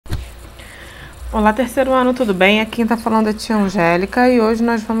Olá, terceiro ano, tudo bem? Aqui quem está falando é a tia Angélica e hoje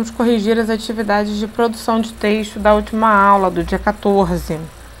nós vamos corrigir as atividades de produção de texto da última aula, do dia 14.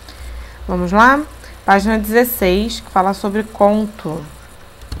 Vamos lá? Página 16, que fala sobre conto.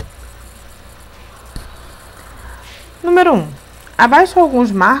 Número 1. Abaixo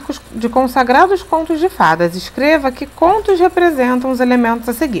alguns marcos de consagrados contos de fadas. Escreva que contos representam os elementos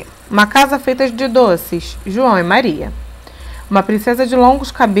a seguir. Uma casa feita de doces, João e Maria. Uma princesa de longos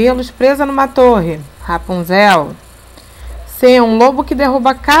cabelos presa numa torre, Rapunzel. C. Um lobo que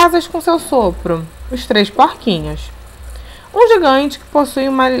derruba casas com seu sopro, os três porquinhos. Um gigante que possui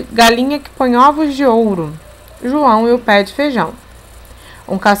uma galinha que põe ovos de ouro, João e o pé de feijão.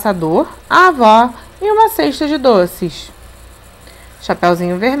 Um caçador, a avó e uma cesta de doces,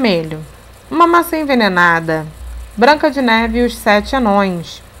 Chapeuzinho Vermelho. Uma maçã envenenada, Branca de Neve e os sete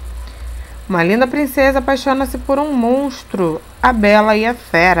anões. Uma linda princesa apaixona-se por um monstro, a Bela e a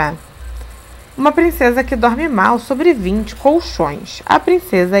Fera. Uma princesa que dorme mal sobre 20 colchões, a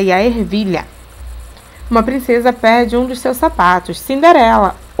princesa e a ervilha. Uma princesa perde um dos seus sapatos,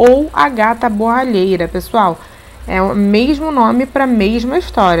 Cinderela, ou a gata borralheira. Pessoal, é o mesmo nome para a mesma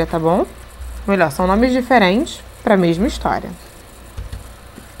história, tá bom? Melhor, são nomes diferentes para a mesma história.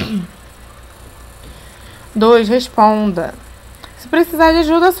 2. Responda. Se precisar de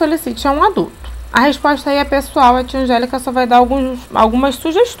ajuda, solicite a um adulto. A resposta aí é pessoal, a tia Angélica só vai dar algumas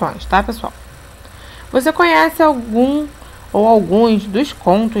sugestões, tá, pessoal? Você conhece algum ou alguns dos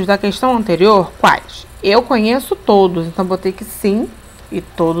contos da questão anterior? Quais? Eu conheço todos, então botei que sim e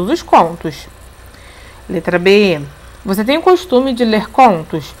todos os contos. Letra B. Você tem o costume de ler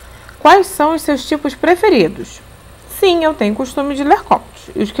contos? Quais são os seus tipos preferidos? Sim, eu tenho costume de ler contos.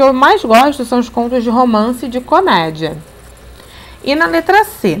 E os que eu mais gosto são os contos de romance e de comédia. E na letra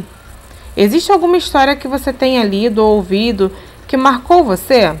C, existe alguma história que você tenha lido ou ouvido que marcou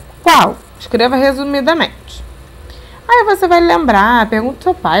você? Qual? Escreva resumidamente. Aí você vai lembrar, pergunta ao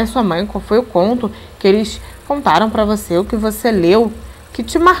seu pai, sua mãe, qual foi o conto que eles contaram para você, o que você leu, que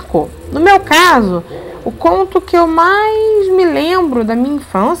te marcou. No meu caso, o conto que eu mais me lembro da minha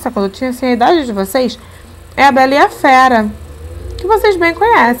infância, quando eu tinha assim, a idade de vocês, é a Bela e a Fera, que vocês bem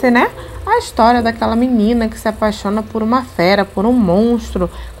conhecem, né? A história daquela menina que se apaixona por uma fera, por um monstro,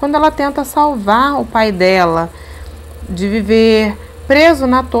 quando ela tenta salvar o pai dela de viver preso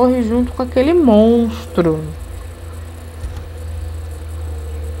na torre junto com aquele monstro.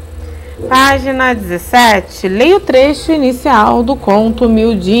 Página 17. Leia o trecho inicial do conto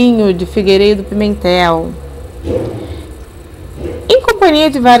Miudinho, de Figueiredo Pimentel. Em companhia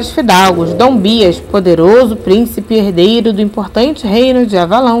de vários fidalgos, Dom Bias, poderoso príncipe herdeiro do importante reino de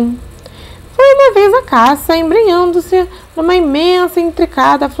Avalão, foi uma vez a caça, embrenhando-se numa imensa e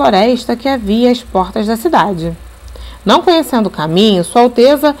intricada floresta que havia às portas da cidade. Não conhecendo o caminho, Sua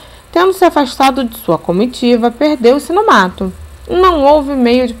Alteza, tendo se afastado de sua comitiva, perdeu-se no mato. Não houve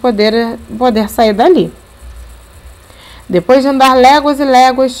meio de poder sair dali. Depois de andar léguas e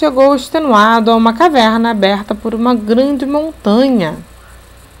léguas, chegou extenuado a uma caverna aberta por uma grande montanha.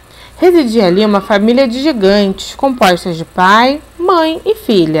 Residia ali uma família de gigantes, compostas de pai, mãe e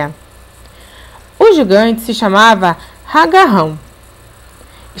filha. O gigante se chamava Ragarrão.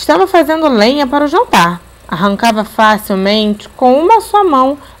 Estava fazendo lenha para o jantar. Arrancava facilmente com uma só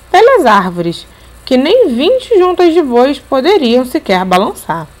mão pelas árvores, que nem 20 juntas de bois poderiam sequer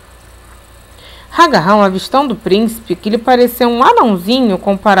balançar. Ragarrão, avistando o príncipe, que lhe pareceu um anãozinho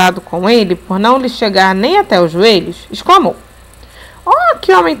comparado com ele, por não lhe chegar nem até os joelhos, exclamou: "Oh,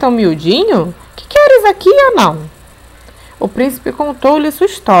 que homem tão miudinho! Que queres aqui, anão?" O príncipe contou-lhe sua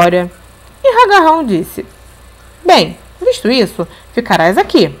história. E Ragarrão disse: "Bem, visto isso, ficarás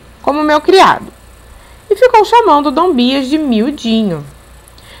aqui, como meu criado." E ficou chamando Dom Bias de miudinho.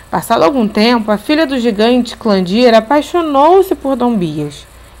 Passado algum tempo, a filha do gigante Clandir apaixonou-se por Dom Bias,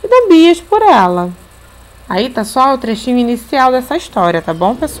 e Dom Bias por ela. Aí tá só o trechinho inicial dessa história, tá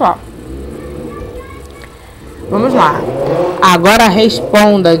bom, pessoal? Vamos lá. Agora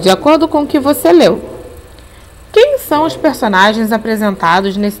responda de acordo com o que você leu. Quem são os personagens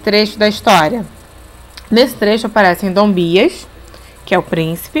apresentados nesse trecho da história? Nesse trecho aparecem Dom Bias, que é o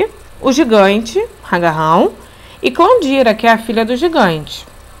príncipe, o gigante, Ragarrão, e Clandira, que é a filha do gigante.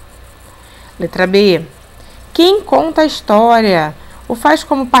 Letra B. Quem conta a história? O faz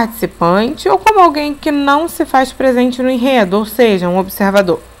como participante ou como alguém que não se faz presente no enredo, ou seja, um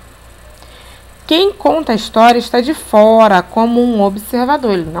observador? Quem conta a história está de fora, como um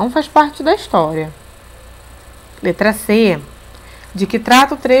observador, ele não faz parte da história. Letra C. De que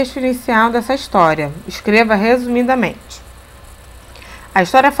trata o trecho inicial dessa história? Escreva resumidamente. A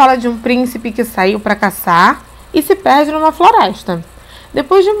história fala de um príncipe que saiu para caçar e se perde numa floresta.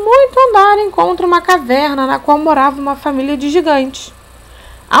 depois de muito andar, encontra uma caverna na qual morava uma família de gigantes.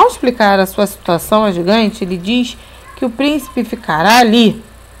 Ao explicar a sua situação ao gigante, ele diz que o príncipe ficará ali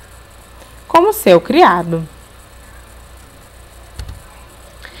como seu criado.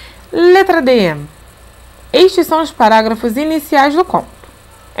 Letra D. Estes são os parágrafos iniciais do conto.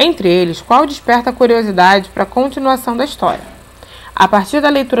 Entre eles, qual desperta a curiosidade para a continuação da história? A partir da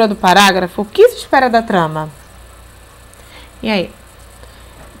leitura do parágrafo, o que se espera da trama? E aí?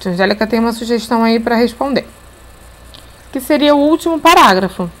 A Angélica tem uma sugestão aí para responder. Que seria o último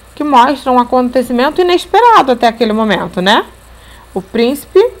parágrafo, que mostra um acontecimento inesperado até aquele momento, né? O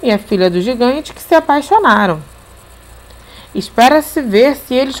príncipe e a filha do gigante que se apaixonaram. Espera-se ver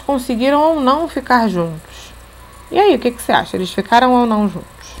se eles conseguiram ou não ficar juntos. E aí, o que você acha? Eles ficaram ou não juntos?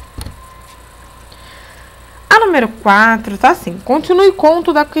 A número 4 tá assim. Continue o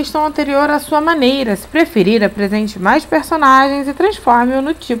conto da questão anterior à sua maneira. Se preferir, apresente mais personagens e transforme-o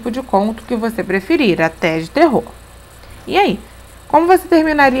no tipo de conto que você preferir, até de terror. E aí? Como você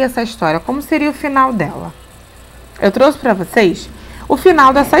terminaria essa história? Como seria o final dela? Eu trouxe para vocês o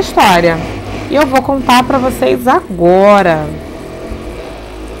final dessa história. E eu vou contar para vocês agora.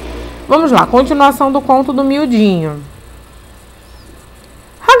 Vamos lá, continuação do conto do miudinho.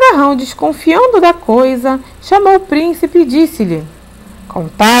 Agarrão, desconfiando da coisa, chamou o príncipe e disse-lhe: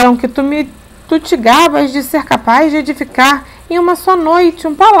 contaram que tu te gabas de ser capaz de edificar em uma só noite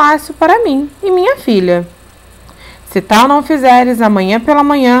um palácio para mim e minha filha. Se tal não fizeres, amanhã pela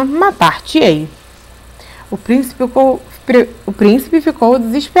manhã matar-te-ei. O príncipe ficou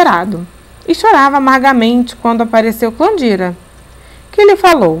desesperado e chorava amargamente quando apareceu Clandira, que lhe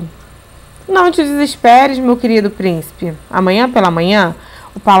falou: não te desesperes, meu querido príncipe. Amanhã pela manhã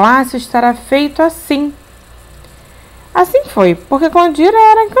o palácio estará feito assim. Assim foi, porque Clandira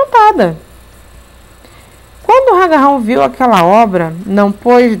era encantada. Quando o Agarrão viu aquela obra, não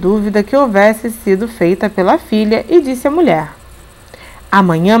pôs dúvida que houvesse sido feita pela filha e disse à mulher: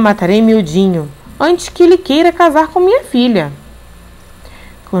 amanhã matarei Miudinho, antes que ele queira casar com minha filha.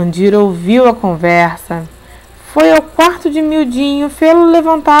 Clandira ouviu a conversa, foi ao quarto de Miudinho, fê-lo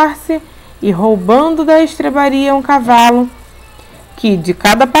levantar-se e, roubando da estrebaria um cavalo, que de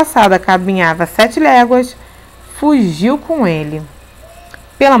cada passada caminhava 7 léguas, fugiu com ele.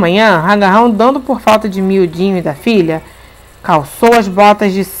 Pela manhã, Agarrão, dando por falta de Miudinho e da filha, calçou as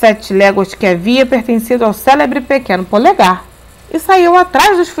botas de 7 léguas que havia pertencido ao célebre pequeno Polegar e saiu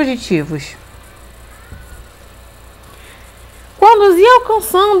atrás dos fugitivos. Quando os ia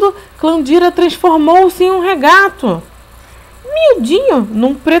alcançando, Clandira transformou-se em um regato, Miudinho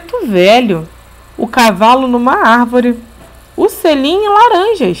num preto velho, o cavalo numa árvore, o selim em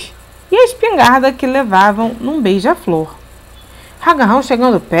laranjas e a espingarda que levavam num beija-flor. Agarrão,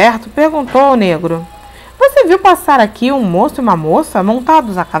 chegando perto, perguntou ao negro: você viu passar aqui um moço e uma moça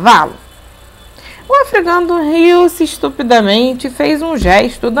montados a cavalo? O africano riu-se estupidamente e fez um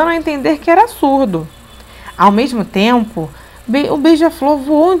gesto, dando a entender que era surdo. Ao mesmo tempo, o beija-flor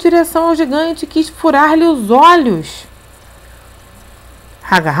voou em direção ao gigante e quis furar-lhe os olhos.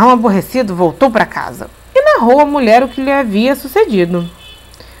 Agarrão, aborrecido, voltou para casa e narrou à mulher o que lhe havia sucedido.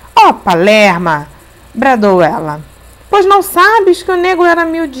 Ó, Palerma! Bradou ela. Pois não sabes que o negro era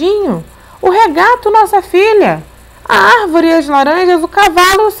Miudinho, o regato nossa filha, a árvore e as laranjas, o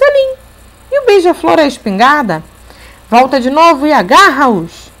cavalo e o selim, e o beija-flor a espingarda? Volta de novo e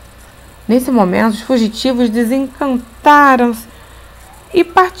agarra-os! Nesse momento, os fugitivos desencantaram-se e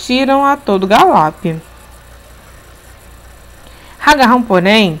partiram a todo galope. Agarrão,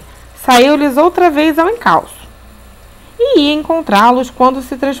 porém, saiu-lhes outra vez ao encalço e ia encontrá-los quando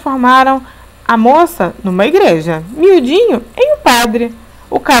se transformaram a moça numa igreja, Miudinho em um padre,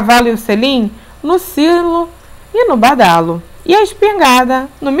 o cavalo e o selim no silo e no badalo, e a espingarda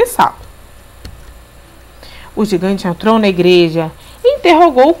no missal. O gigante entrou na igreja e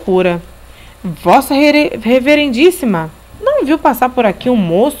interrogou o cura: Vossa Reverendíssima, não viu passar por aqui um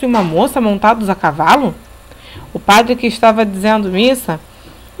moço e uma moça montados a cavalo? O padre, que estava dizendo missa,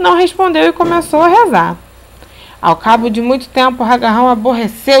 não respondeu e começou a rezar. Ao cabo de muito tempo, Agarrão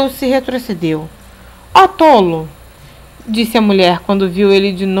aborreceu-se e retrocedeu. Ó tolo! Disse a mulher quando viu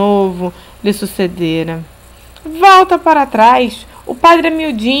ele de novo lhe sucedera. Volta para trás, o padre é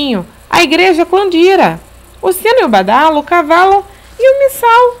Miudinho, a igreja é Clandira, o sino e o badalo, o cavalo e o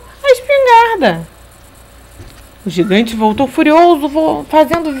missal, a espingarda. O gigante voltou furioso,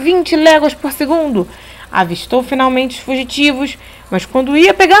 fazendo 20 léguas por segundo. Avistou finalmente os fugitivos, mas quando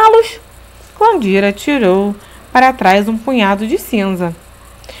ia pegá-los, Clandira tirou para trás um punhado de cinza.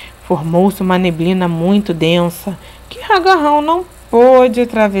 Formou-se uma neblina muito densa que Agarrão não pôde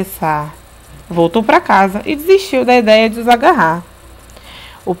atravessar. Voltou para casa e desistiu da ideia de os agarrar.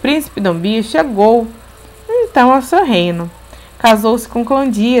 O príncipe Dombia chegou então ao seu reino. Casou-se com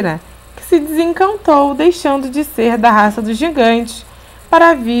Clandira, que se desencantou, deixando de ser da raça dos gigantes,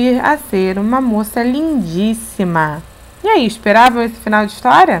 para vir a ser uma moça lindíssima. E aí, esperavam esse final de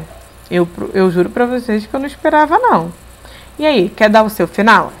história? Eu juro para vocês que eu não esperava, não. E aí, quer dar o seu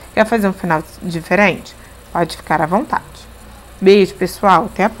final? Quer fazer um final diferente? Pode ficar à vontade. Beijo, pessoal.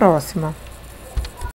 Até a próxima.